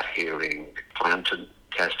at that hearing, Clanton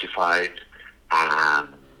testified, and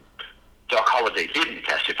Doc Holliday didn't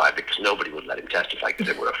testify because nobody would let him testify because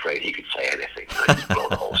they were afraid he could say anything and explode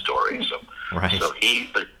the whole story.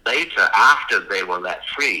 But later, after they were let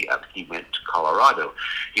free and he went to Colorado,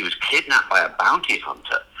 he was kidnapped by a bounty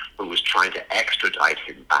hunter who was trying to extradite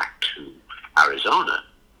him back to Arizona.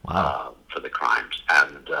 Wow. For the crimes,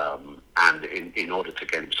 and in order to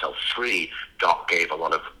get himself free, Doc gave a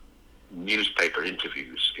lot of newspaper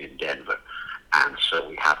interviews in Denver, and so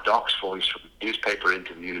we have Doc's voice from the newspaper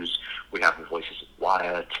interviews, we have the voices of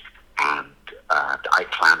Wyatt and Ike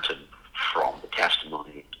Clanton from the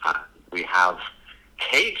testimony, and we have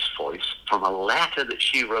Kate's voice from a letter that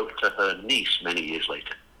she wrote to her niece many years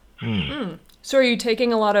later. So are you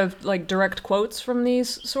taking a lot of like direct quotes from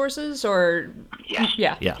these sources, or? Yes.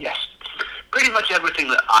 Yeah. Yes. Pretty much everything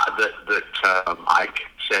that Ike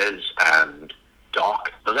says and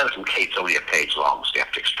Doc. The letter from Kate's only a page long, so you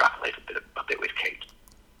have to extrapolate a bit with Kate.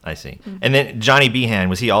 I see. And then Johnny Behan,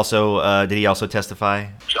 was he also? Did he also testify?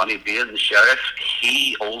 Johnny Behan, the sheriff,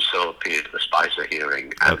 he also appeared at the Spicer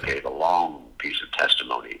hearing and gave a long piece of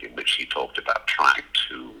testimony in which he talked about trying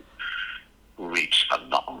to reach a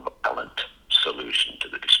non-violent solution to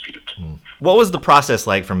the dispute. What was the process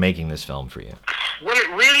like for making this film for you? Well, it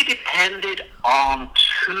really depended on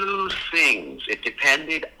two things. It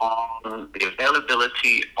depended on the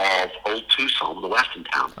availability of Old Tucson, the western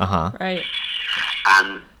town. Right.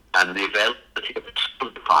 And the availability of the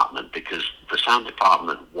sound department, because the sound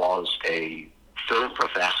department was a film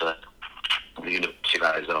professor from the University of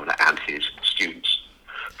Arizona and his students.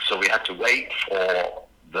 So we had to wait for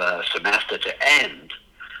the semester to end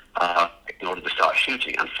in order to start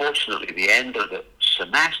shooting. Unfortunately, the end of the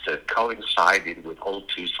semester coincided with Old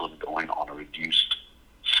Tucson going on a reduced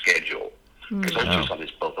schedule. Because Old Tucson is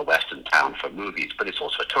both a western town for movies, but it's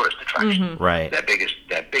also a tourist attraction. Right. Their biggest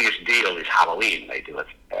deal is Halloween. They do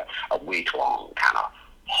a week-long kind of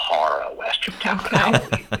horror western town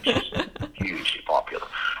Halloween, which is hugely popular.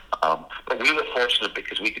 But we were fortunate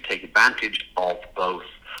because we could take advantage of both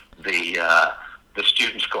the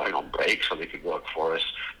students going on break so they could work for us,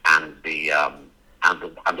 and the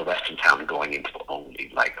western town going into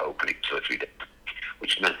only like opening 2 or 3 days,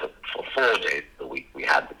 which meant that for 4 days a week we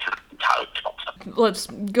had the town entirely topped up. Let's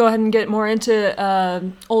go ahead and get more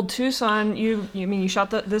into Old Tucson. You shot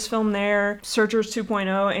this film there, Searchers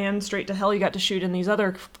 2.0 and Straight to Hell. You got to shoot in these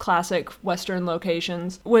other classic western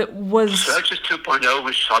locations. Searchers 2.0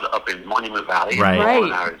 was shot up in Monument Valley, in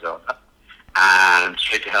Arizona. And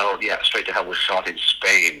Straight to Hell was shot in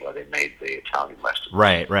Spain, where they made the Italian western.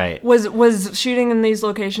 Right. Was shooting in these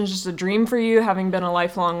locations just a dream for you, having been a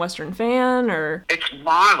lifelong western fan, or? It's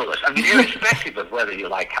marvelous. I mean, irrespective of whether you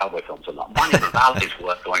like cowboy films or not, Monument Valley is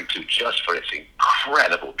worth going to just for its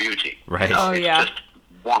incredible beauty. Right. It's just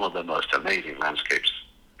one of the most amazing landscapes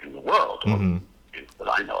in the world. That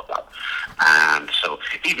I know about. And so,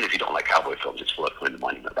 even if you don't like cowboy films, it's worth going to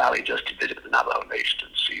Monument Valley just to visit the Navajo Nation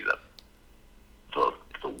and see the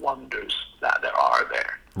wonders that there are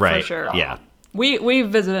there. Right. For sure. Yeah. We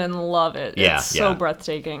visited and love it. Yeah, it's so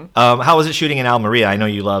breathtaking. How was it shooting in Alma Maria? I know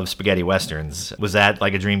you love spaghetti westerns. Was that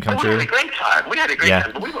like a dream come true? We had a great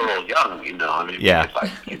time. But we were all young, you know. I mean, we just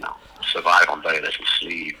survive on very little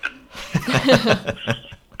sleep and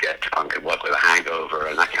get drunk and work with a hangover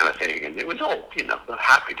and that kind of thing. And it was all, the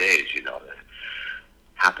happy days, the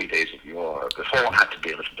happy days of yore. Before one had to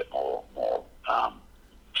be a little bit more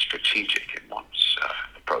strategic in one's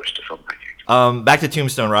approach to filmmaking. Back to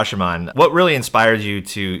Tombstone Rashomon. What really inspired you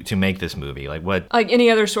to make this movie? Like any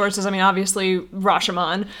other sources? I mean, obviously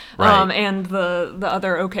Rashomon, and the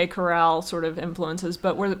other OK Corral sort of influences.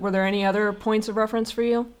 But were there any other points of reference for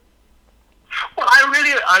you? Well,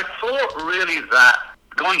 I thought really that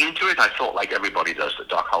going into it, I thought like everybody does that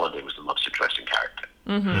Doc Holliday was the most interesting character.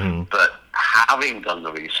 But having done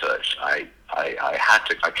the research, I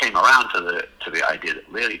came around to the idea that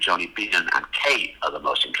really Johnny Behan and Kate are the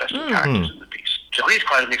most interesting characters in the piece. Johnny's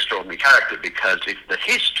quite an extraordinary character because if the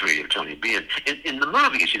history of Johnny Behan in the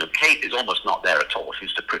movies, Kate is almost not there at all.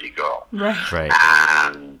 She's the pretty girl, right?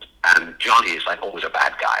 And Johnny is like always a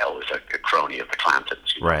bad guy, always a crony of the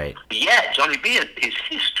Clantons, right? Yet Johnny Behan, his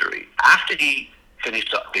history after he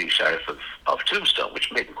finished up being sheriff of Tombstone,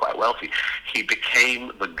 which made him quite wealthy, he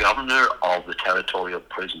became the governor of the territorial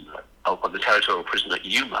prison at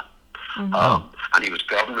Yuma. And he was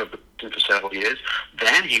governor of the prison for several years.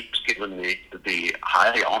 Then he was given the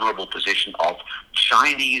highly honorable position of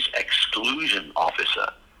Chinese exclusion officer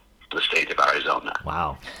for the state of Arizona.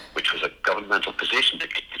 Wow. Which was a governmental position to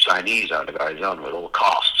keep the Chinese out of Arizona at all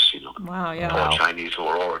costs, Wow, yeah. Poor Chinese who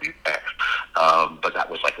were already there. But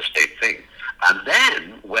that was like a state thing. And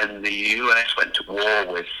then when the U.S. went to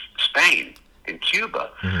war with Spain in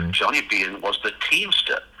Cuba, Johnny Behan was the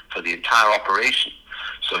teamster for the entire operation.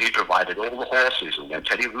 So he provided all the horses, and when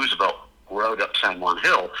Teddy Roosevelt rode up San Juan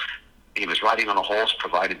Hill, He was riding on a horse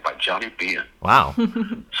provided by Johnny Bean. Wow. So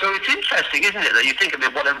it's interesting, isn't it, that you think, I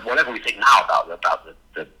mean, whatever we think now about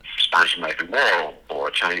the Spanish-American War or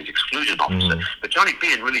a Chinese exclusion officer, but Johnny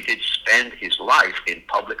Bean really did spend his life in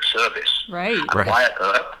public service. Right. And Right.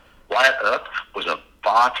 Wyatt Earp was a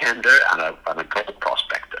bartender and a gold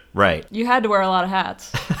prospector. Right. You had to wear a lot of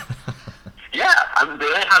hats. Yeah, I mean, they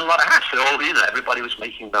all had a lot of hats. They all, everybody was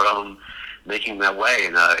making their way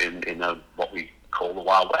in what we call the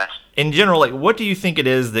Wild West. In general, like, what do you think it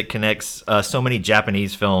is that connects so many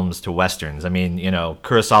Japanese films to westerns? I mean,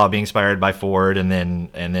 Kurosawa being inspired by Ford, and then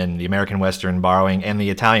the American Western borrowing, and the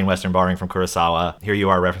Italian Western borrowing from Kurosawa. Here you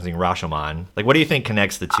are referencing Rashomon. Like, what do you think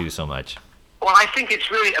connects the two so much? Well, I think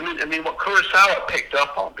it's really, I mean, what Kurosawa picked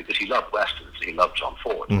up on, because he loved westerns, he loved John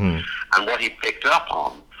Ford, and what he picked up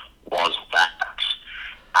on was that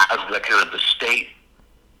as the state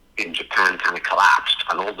in Japan kind of collapsed,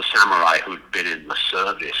 and all the samurai who'd been in the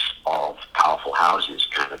service of powerful houses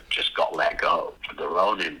kind of just got let go. The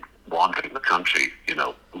Ronin wandering the country,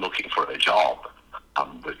 looking for a job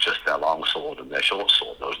with just their long sword and their short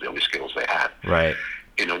sword. Those are the only skills they had. Right.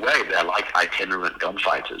 In a way, they're like itinerant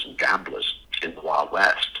gunfighters and gamblers in the Wild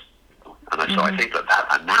West. And so I think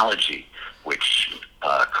that analogy, which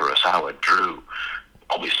Kurosawa drew,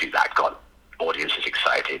 obviously that got audiences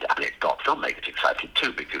excited, and it got filmmakers excited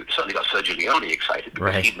too, because it certainly got Sergio Leone excited,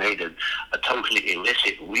 because he made a totally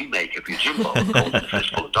illicit remake of Yojimbo called A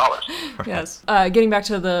Fistful of Dollars. Yes. Getting back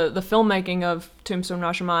to the filmmaking of Tombstone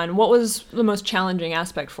Rashomon, what was the most challenging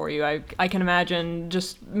aspect for you? I can imagine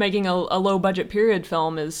just making a low-budget period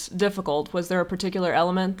film is difficult. Was there a particular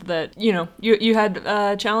element that, you had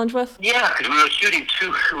a challenge with? Yeah, because we were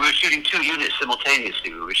shooting two units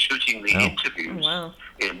simultaneously. We were shooting the interviews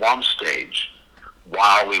in one stage,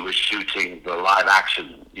 while we were shooting the live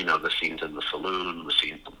action, the scenes in the saloon, the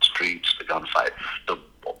scenes on the streets, the gunfight.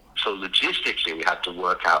 So logistically, we had to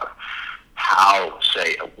work out how,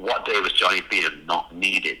 say, what day was Johnny Bean not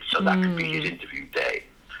needed, so that could be his interview day.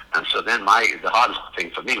 And so then the hardest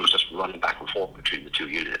thing for me was just running back and forth between the two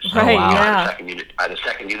units. Right, I yeah. had a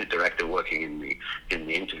second unit director working in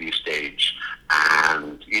the interview stage,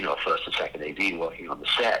 and first and second AD working on the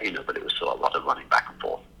set. But it was still a lot of running back and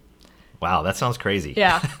forth. Wow, that sounds crazy.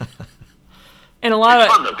 Yeah. And a lot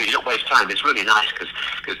it's fun though, because you don't waste time. It's really nice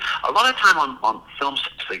because a lot of time on film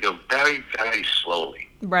sets they go very, very slowly.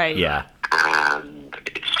 Right. Yeah. And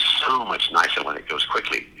it's so much nicer when it goes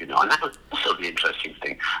quickly, And that was also the interesting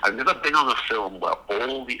thing. I've never been on a film where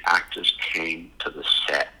all the actors came to the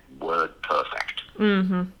set word perfect.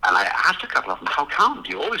 Mm-hmm. And I asked a couple of them, how come?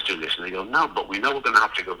 Do you always do this? And they go, no, but we know we're going to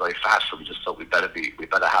have to go very fast, so we just thought we better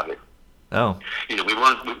have it. Oh.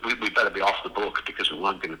 We better be off the book, because we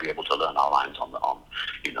weren't going to be able to learn our lines on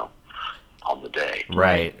the day.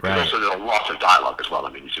 Right. Also, there's a lot of dialogue as well.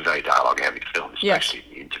 I mean, it's a very dialogue-heavy film, especially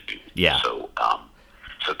in the interview. Yeah. So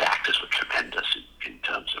the actors were tremendous in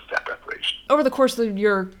terms of their preparation. Over the course of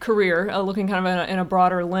your career, looking kind of in a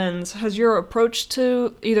broader lens, has your approach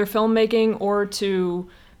to either filmmaking or to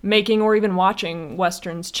making or even watching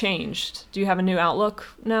westerns changed? Do you have a new outlook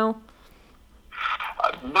now?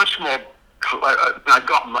 Much more. I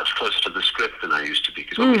got much closer to the script than I used to,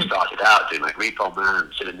 because when we started out doing like Repo Man,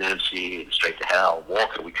 Sid and Nancy, and Straight to Hell,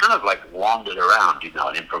 Walker, we kind of like wandered around,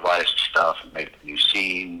 and improvised stuff and made new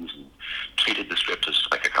scenes and treated the script as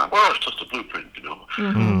like a kind of, well, it's just a blueprint,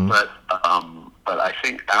 But I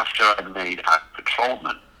think after I made Act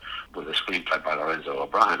Patrolman with a screenplay by Lorenzo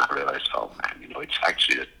O'Brien, I realized, oh man, it's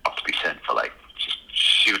actually got to be said for like just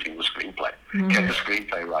shooting the screenplay. Get the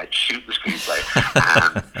screenplay right, shoot the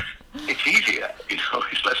screenplay, and it's easier,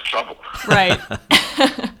 it's less trouble. Right.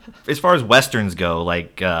 As far as westerns go,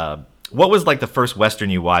 like, what was like the first western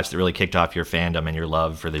you watched that really kicked off your fandom and your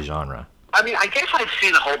love for the genre? I mean, I guess I'd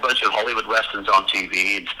seen a whole bunch of Hollywood westerns on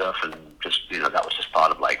TV and stuff, and just, that was just part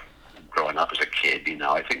of like growing up as a kid,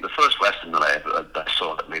 I think the first western that I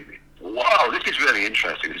saw that made me, wow, this is really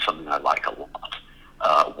interesting, it's something I like a lot,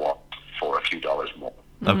 was For a Few Dollars More.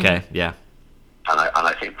 Okay, yeah. And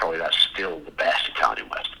I think probably that's still the best Italian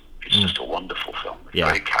western. It's just a wonderful film.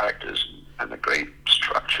 Great characters and a great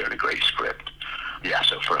structure and a great script. Yeah,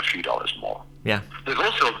 so For a Few Dollars More. Yeah. There's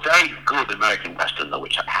also a very good American western, though,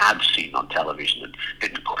 which I had seen on television and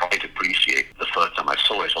didn't quite appreciate the first time I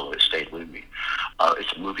saw it, although it stayed with me.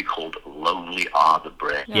 It's a movie called Lonely Are the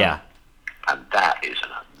Brave. Yeah. And that is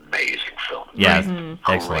an amazing film. Yeah,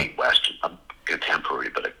 Great western. Contemporary,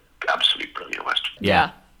 but an absolutely brilliant western.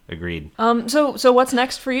 Yeah. Agreed. So what's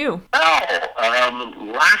next for you?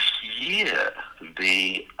 Last year,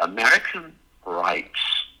 the American rights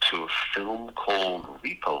to a film called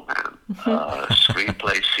Repo Man,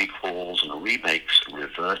 screenplay sequels and remakes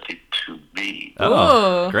reverted to me.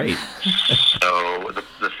 Oh, great. So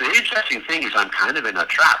the interesting thing is I'm kind of in a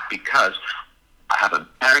trap because I have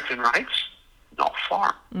American rights, not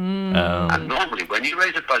foreign. And normally when you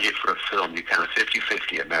raise a budget for a film, you kind of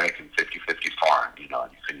 50-50 American, 50-50 foreign, you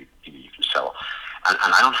can sell. And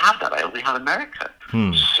I don't have that. I only have America.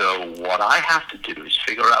 So what I have to do is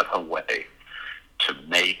figure out a way to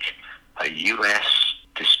make a U.S.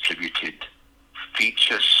 distributed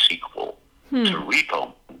feature sequel to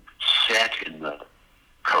Repo set in the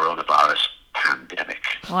coronavirus pandemic.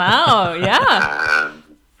 Wow, yeah.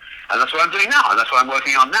 And that's what I'm doing now, and that's what I'm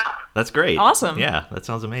working on now. That's great. Awesome. Yeah, that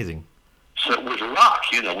sounds amazing. So with luck,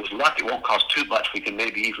 it won't cost too much. We can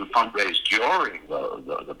maybe even fundraise during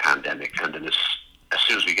the pandemic, and then as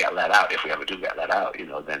soon as we get let out, if we ever do get let out,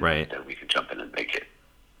 then we can jump in and make it.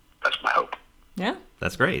 That's my hope. Yeah.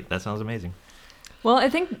 That's great. That sounds amazing. Well, I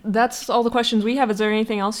think that's all the questions we have. Is there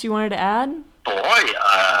anything else you wanted to add? Boy,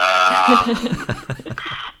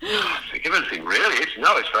 think of anything really.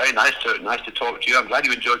 It's very nice to talk to you. I'm glad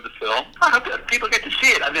you enjoyed the film. I hope that people get to see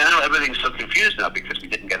it. I mean, I know everything's so confused now because we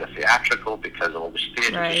didn't get a theatrical because all the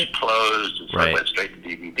theaters closed, and so it went straight to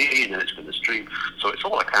DVD, and then it's going to stream. So it's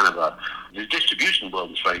all a kind of the distribution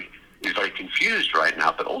world is very confused right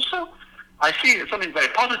now. But also, I see something very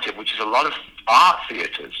positive, which is a lot of art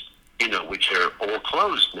theaters, which are all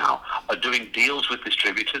closed now, are doing deals with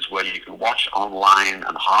distributors where you can watch online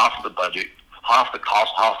and half the budget, half the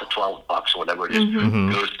cost, half the $12 or whatever it is,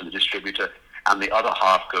 goes to the distributor, and the other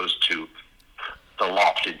half goes to the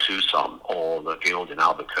Loft in Tucson or the Guild in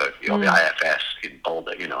Albuquerque or the IFS in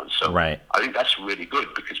Boulder, and so I think that's really good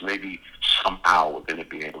because maybe somehow we're going to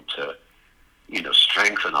be able to,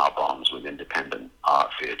 strengthen our bonds with independent art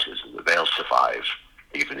theaters, and that they'll survive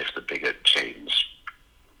even if the bigger chains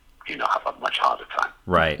have a much harder time.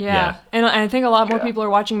 Right. Yeah. And I think a lot more people are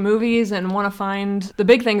watching movies and want to find the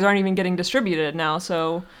big things aren't even getting distributed now.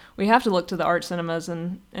 So we have to look to the art cinemas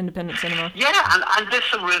and independent cinema. Yeah, and there's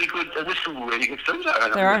some really good films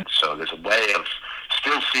out there. Are. So there's a way of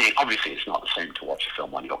still seeing. Obviously, it's not the same to watch a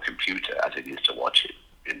film on your computer as it is to watch it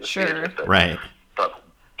in the theater. But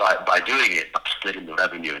by doing it, by splitting the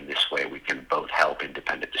revenue in this way, we can both help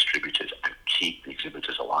independent distributors and keep the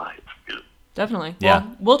exhibitors alive. Definitely. Yeah.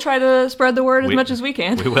 Well, we'll try to spread the word as much as we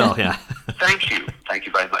can. We will, yeah. Thank you. Thank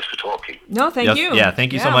you very much for talking. No, thank you. Yeah,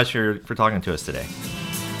 thank you so much for talking to us today.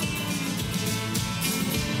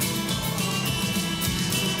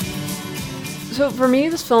 So for me,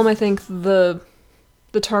 this film, I think the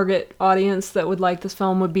target audience that would like this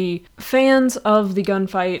film would be fans of the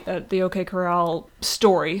gunfight at the OK Corral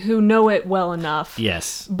story who know it well enough.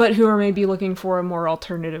 Yes. But who are maybe looking for a more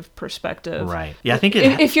alternative perspective. Right. Yeah, I think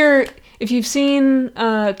if you've seen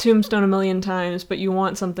Tombstone a million times, but you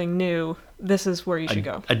want something new, this is where you should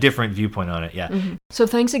go. A different viewpoint on it, yeah. Mm-hmm. So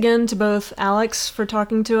thanks again to both Alex for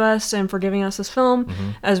talking to us and for giving us this film,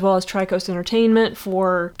 as well as Tri-Coast Entertainment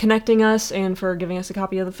for connecting us and for giving us a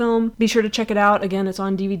copy of the film. Be sure to check it out. Again, it's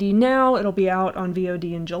on DVD now. It'll be out on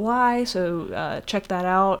VOD in July, so check that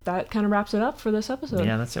out. That kind of wraps it up for this episode.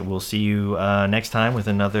 Yeah, that's it. We'll see you next time with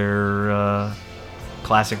another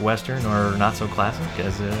classic Western or not so classic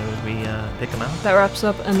as we pick them out. That wraps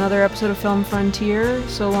up another episode of Film Frontier.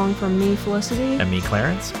 So long from me, Felicity. And me,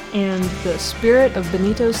 Clarence. And the spirit of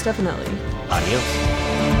Benito Stefanelli. Adios.